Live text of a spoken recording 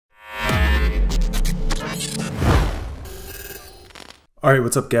All right,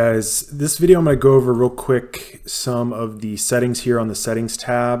 what's up guys? This video I'm going to go over real quick some of the settings here on the settings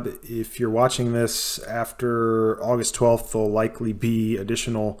tab. If you're watching this after August 12th, there'll likely be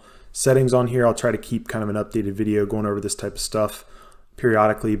additional settings on here. I'll try to keep kind of an updated video going over this type of stuff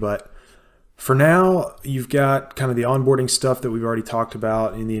periodically, but for now, you've got kind of the onboarding stuff that we've already talked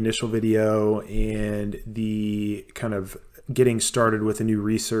about in the initial video and the kind of getting started with a new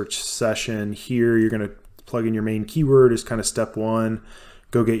research session. Here, you're going to plug in your main keyword is kind of step one.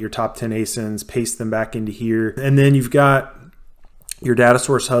 Go get your top 10 ASINs, paste them back into here. And then you've got your data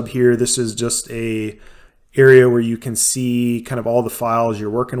source hub here. This is just a area where you can see kind of all the files you're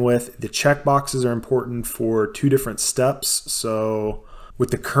working with. The checkboxes are important for two different steps. So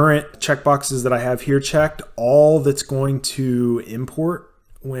with the current checkboxes that I have here checked, all that's going to import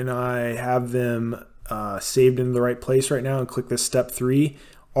when I have them saved in the right place right now and click this step 3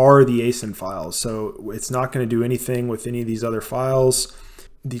 are the ASIN files. So it's not going to do anything with any of these other files.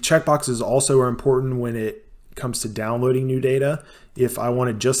 The checkboxes also are important when it comes to downloading new data. If I want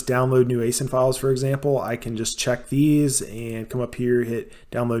to just download new ASIN files, for example, I can just check these and come up here, hit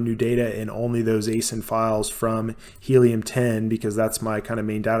download new data, and only those ASIN files from Helium 10, because that's my kind of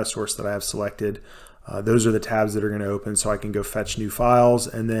main data source that I have selected. Those are the tabs that are going to open, so I can go fetch new files.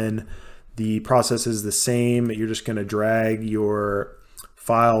 And then the process is the same. You're just going to drag your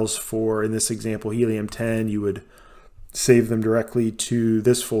files for, in this example, Helium 10, you would save them directly to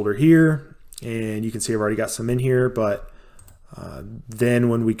this folder here. And you can see I've already got some in here, but then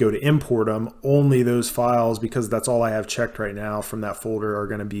when we go to import them, only those files, because that's all I have checked right now from that folder, are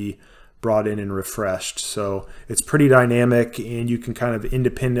going to be brought in and refreshed. So it's pretty dynamic, and you can kind of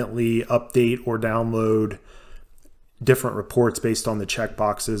independently update or download different reports based on the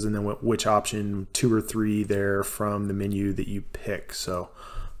checkboxes and then which option 2 or 3 there from the menu that you pick. So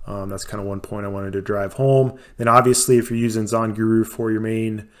that's kind of one point I wanted to drive home. Then obviously if you're using ZonGuru for your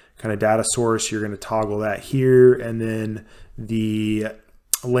main kind of data source, you're going to toggle that here, and then the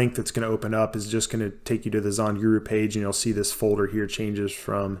link that's going to open up is just going to take you to the ZonGuru page, and you'll see this folder here changes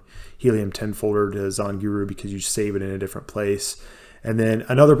from Helium 10 folder to ZonGuru because you save it in a different place. And then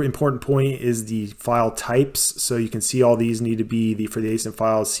another important point is the file types. So you can see all these need to be for the ASIN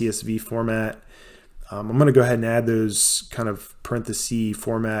files CSV format. I'm going to go ahead and add those kind of parenthesis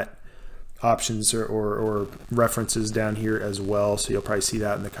format options or references down here as well. So you'll probably see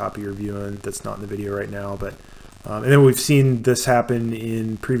that in the copy you're viewing. That's not in the video right now, but and then we've seen this happen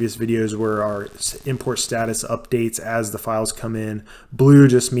in previous videos where our import status updates as the files come in. Blue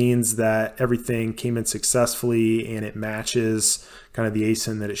just means that everything came in successfully and it matches kind of the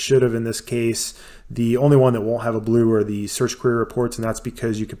ASIN that it should have in this case. The only one that won't have a blue are the search query reports, and that's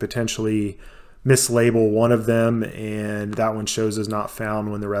because you could potentially mislabel one of them and that one shows as not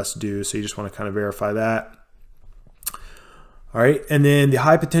found when the rest do. So you just want to kind of verify that. All right, and then the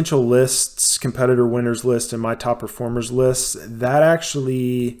high potential lists, competitor winners list, and my top performers list, that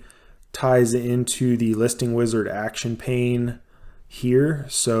actually ties into the listing wizard action pane here.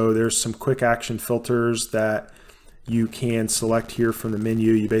 So there's some quick action filters that you can select here from the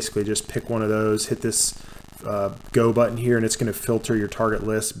menu. You basically just pick one of those, hit this go button here, and it's going to filter your target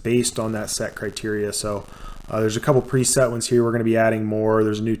list based on that set criteria. So there's a couple preset ones here. We're going to be adding more.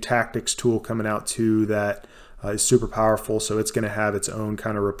 There's a new tactics tool coming out too that is super powerful, so it's going to have its own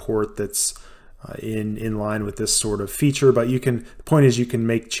kind of report that's in line with this sort of feature. But you can, the point is you can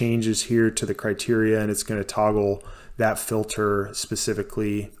make changes here to the criteria, and it's going to toggle that filter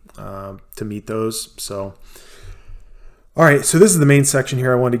specifically to meet those. So all right, so this is the main section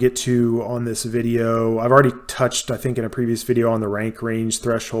here I wanted to get to on this video. I've already touched, I think in a previous video, on the rank range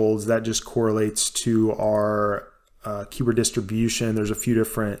thresholds. That just correlates to our keyword distribution. There's a few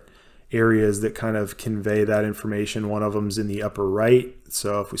different areas that kind of convey that information. One of them is in the upper right.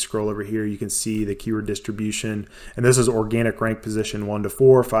 So if we scroll over here, you can see the keyword distribution, and this is organic rank position 1 to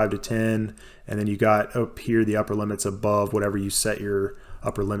 4, 5 to 10, and then you got up here the upper limits above whatever you set your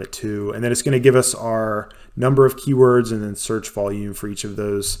upper limit to, and then it's going to give us our number of keywords and then search volume for each of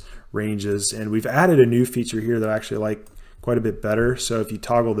those ranges. And we've added a new feature here that I actually like quite a bit better. So if you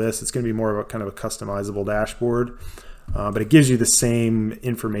toggle this, it's going to be more of a kind of a customizable dashboard. But it gives you the same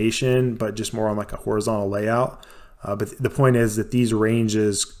information, but just more on like a horizontal layout. But the point is that these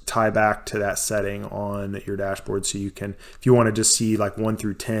ranges tie back to that setting on your dashboard. So you can, if you want to just see like 1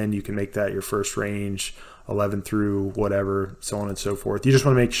 through 10, you can make that your first range, 11 through whatever, so on and so forth. You just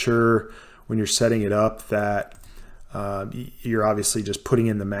want to make sure when you're setting it up that you're obviously just putting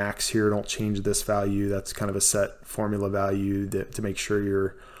in the max here. Don't change this value. That's kind of a set formula value to make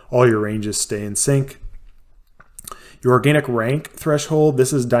sure all your ranges stay in sync. Your organic rank threshold,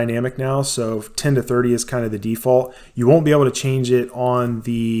 this is dynamic now, so 10 to 30 is kind of the default. You won't be able to change it on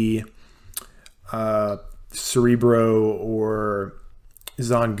the Cerebro or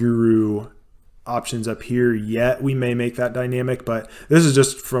Zonguru options up here yet. We may make that dynamic, but this is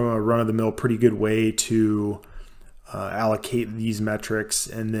just from a run-of-the-mill pretty good way to allocate these metrics.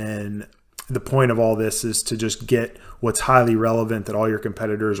 And then the point of all this is to just get what's highly relevant that all your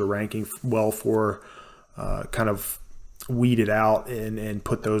competitors are ranking well for, kind of weed it out and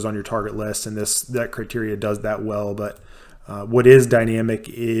put those on your target list. And that criteria does that well. But what is dynamic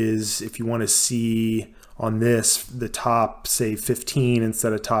is if you want to see on this the top, say 15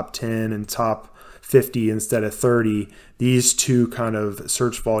 instead of top 10 and top 50 instead of 30, these two kind of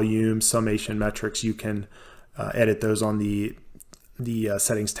search volume summation metrics, you can edit those on the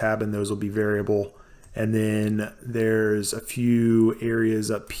settings tab, and those will be variable. And then there's a few areas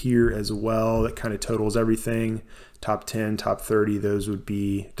up here as well that kind of totals everything. Top 10, top 30, those would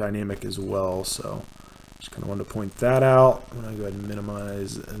be dynamic as well. So just kind of wanted to point that out. I'm going to go ahead and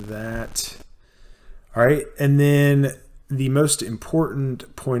minimize that. All right, and then the most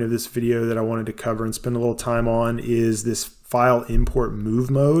important point of this video that I wanted to cover and spend a little time on is this file import move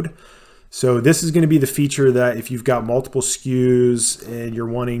mode. So this is going to be the feature that if you've got multiple SKUs and you're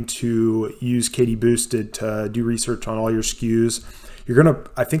wanting to use KDBoosted to do research on all your SKUs,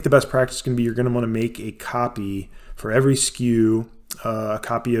 I think the best practice is going to be you're going to want to make a copy for every SKU, a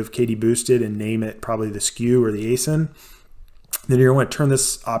copy of KDBoosted, and name it probably the SKU or the ASIN. Then you're going to turn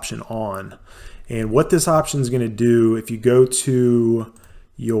this option on. And what this option is going to do, if you go to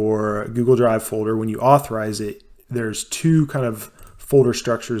your Google Drive folder, when you authorize it, there's two kind of folder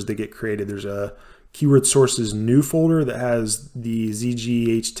structures that get created. There's a keyword sources new folder that has the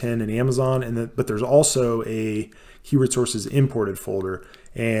ZG, H10, and Amazon, but there's also a keyword sources imported folder.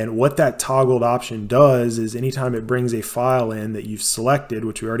 And what that toggled option does is anytime it brings a file in that you've selected,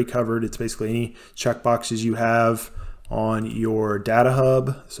 which we already covered, it's basically any checkboxes you have on your data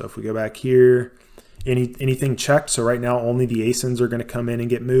hub. So if we go back here, anything checked. So right now only the ASINs are going to come in and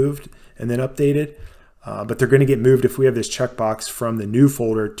get moved and then updated. But they're going to get moved if we have this checkbox from the new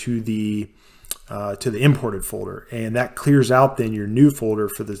folder to the imported folder, and that clears out then your new folder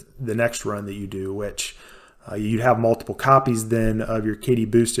for the next run that you do, which you'd have multiple copies then of your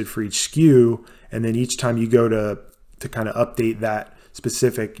KDBoosted for each SKU, and then each time you go to kind of update that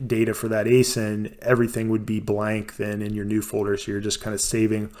specific data for that ASIN, everything would be blank then in your new folder. So you're just kind of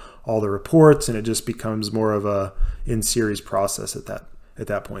saving all the reports, and it just becomes more of a in-series process at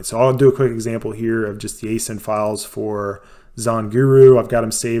that point. So I'll do a quick example here of just the ASIN files for Zonguru. I've got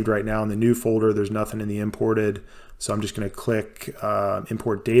them saved right now in the new folder. There's nothing in the imported. So I'm just going to click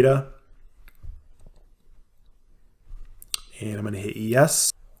import data. And I'm going to hit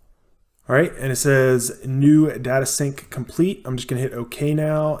yes. All right, and it says new data sync complete. I'm just going to hit OK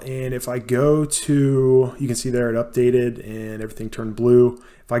now. And if I go to, you can see there it updated and everything turned blue.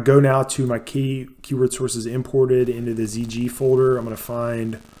 If I go now to my keyword sources imported into the ZG folder, I'm going to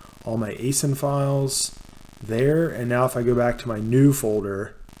find all my ASIN files there. And now if I go back to my new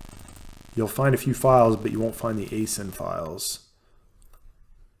folder, you'll find a few files, but you won't find the ASIN files.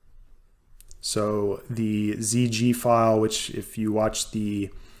 So the ZG file, which if you watch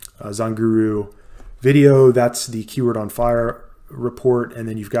the Zonguru video, that's the keyword on fire report, and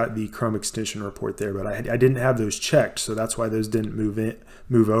then you've got the Chrome extension report there, but I didn't have those checked, so that's why those didn't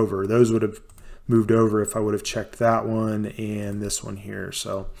move over. Those would have moved over if I would have checked that one and this one here.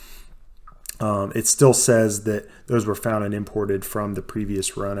 So it still says that those were found and imported from the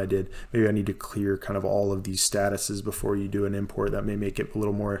previous run I did. Maybe I need to clear kind of all of these statuses before you do an import. That may make it a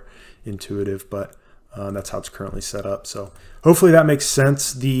little more intuitive, but that's how it's currently set up. So hopefully that makes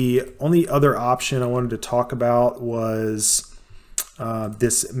sense. The only other option I wanted to talk about was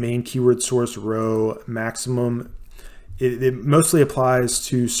this main keyword source row maximum. It mostly applies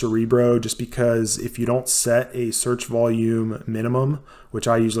to Cerebro, just because if you don't set a search volume minimum, which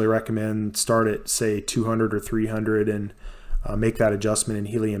I usually recommend start at say 200 or 300 and make that adjustment in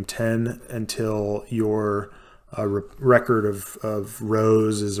Helium 10 until your record of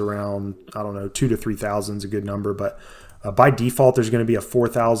rows is around, I don't know, 2,000 to 3,000 is a good number, but by default there's going to be a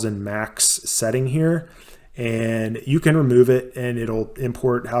 4,000 max setting here, and you can remove it and it'll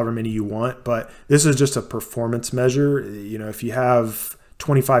import however many you want. But this is just a performance measure. You know, if you have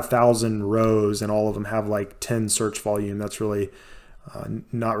 25,000 rows and all of them have like 10 search volume, that's really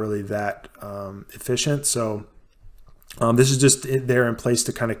not really that efficient. So this is just there in place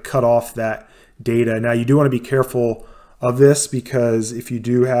to kind of cut off that data. Now you do want to be careful of this, because if you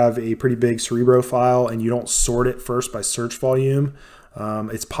do have a pretty big Cerebro file and you don't sort it first by search volume,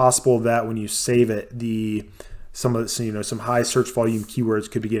 it's possible that when you save it, the some high search volume keywords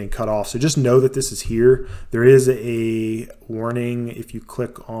could be getting cut off. So just know that this is here. There is a warning if you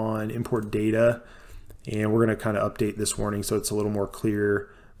click on import data, and we're going to kind of update this warning so it's a little more clear.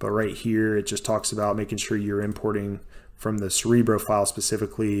 But right here, it just talks about making sure you're importing from the Cerebro file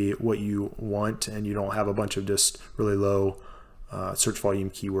specifically what you want, and you don't have a bunch of just really low search volume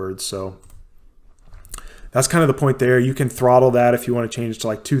keywords. So that's kind of the point there. You can throttle that if you want to change to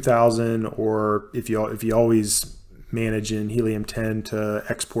like 2000, or if you always manage in Helium 10 to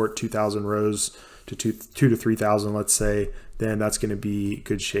export 2000 rows to 2 to 3000, let's say, then that's going to be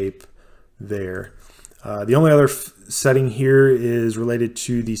good shape there. The only other setting here is related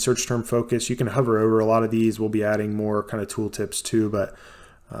to the search term focus. You can hover over a lot of these. We'll be adding more kind of tooltips too, but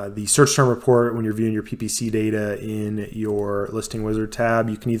the search term report, when you're viewing your PPC data in your listing wizard tab,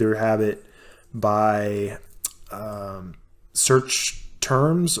 you can either have it by search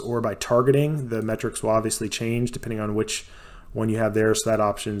terms or by targeting. The metrics will obviously change depending on which one you have there, so that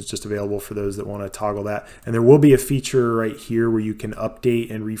option is just available for those that want to toggle that. And there will be a feature right here where you can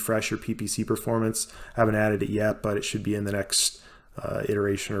update and refresh your PPC performance. I haven't added it yet, but it should be in the next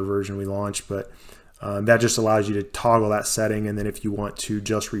iteration or version we launch. But that just allows you to toggle that setting, and then if you want to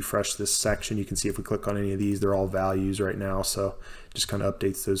just refresh this section, you can see if we click on any of these, they're all values right now. So just kind of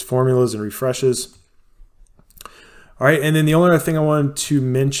updates those formulas and refreshes. All right, and then the only other thing I wanted to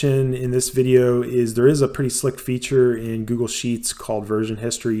mention in this video is there is a pretty slick feature in Google Sheets called version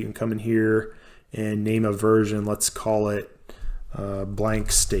history. You can come in here and name a version. Let's call it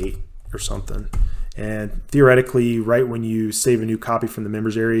blank state or something. And theoretically, right when you save a new copy from the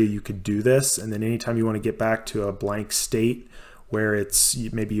members area, you could do this. And then anytime you want to get back to a blank state where it's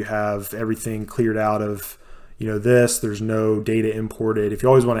maybe you have everything cleared out of there's no data imported. If you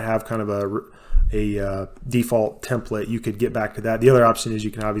always want to have kind of a default template, you could get back to that. The other option is you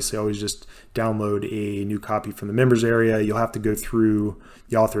can obviously always just download a new copy from the members area. You'll have to go through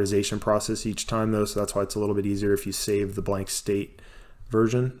the authorization process each time though, so that's why it's a little bit easier if you save the blank state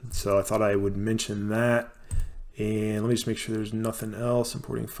version. So I thought I would mention that. And let me just make sure there's nothing else.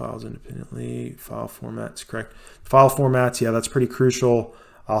 Importing files independently, file formats, correct. File formats, yeah, that's pretty crucial.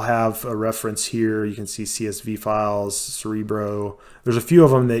 I'll have a reference here. You can see CSV files, Cerebro. There's a few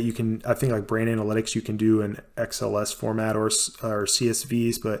of them that you can, I think like brand analytics, you can do in XLS format or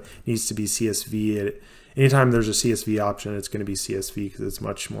CSVs, but it needs to be CSV. Anytime there's a CSV option, it's going to be CSV because it's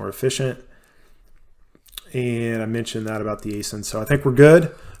much more efficient. And I mentioned that about the ASIN. So I think we're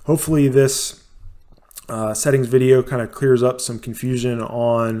good. Hopefully this settings video kind of clears up some confusion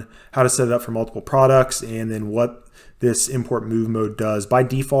on how to set it up for multiple products and then what this import move mode does. By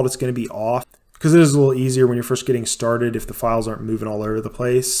default, it's going to be off because it is a little easier when you're first getting started if the files aren't moving all over the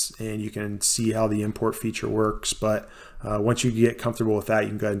place, and you can see how the import feature works. But once you get comfortable with that, you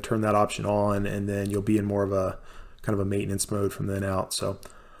can go ahead and turn that option on, and then you'll be in more of a kind of a maintenance mode from then out. So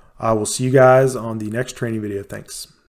I will see you guys on the next training video. Thanks.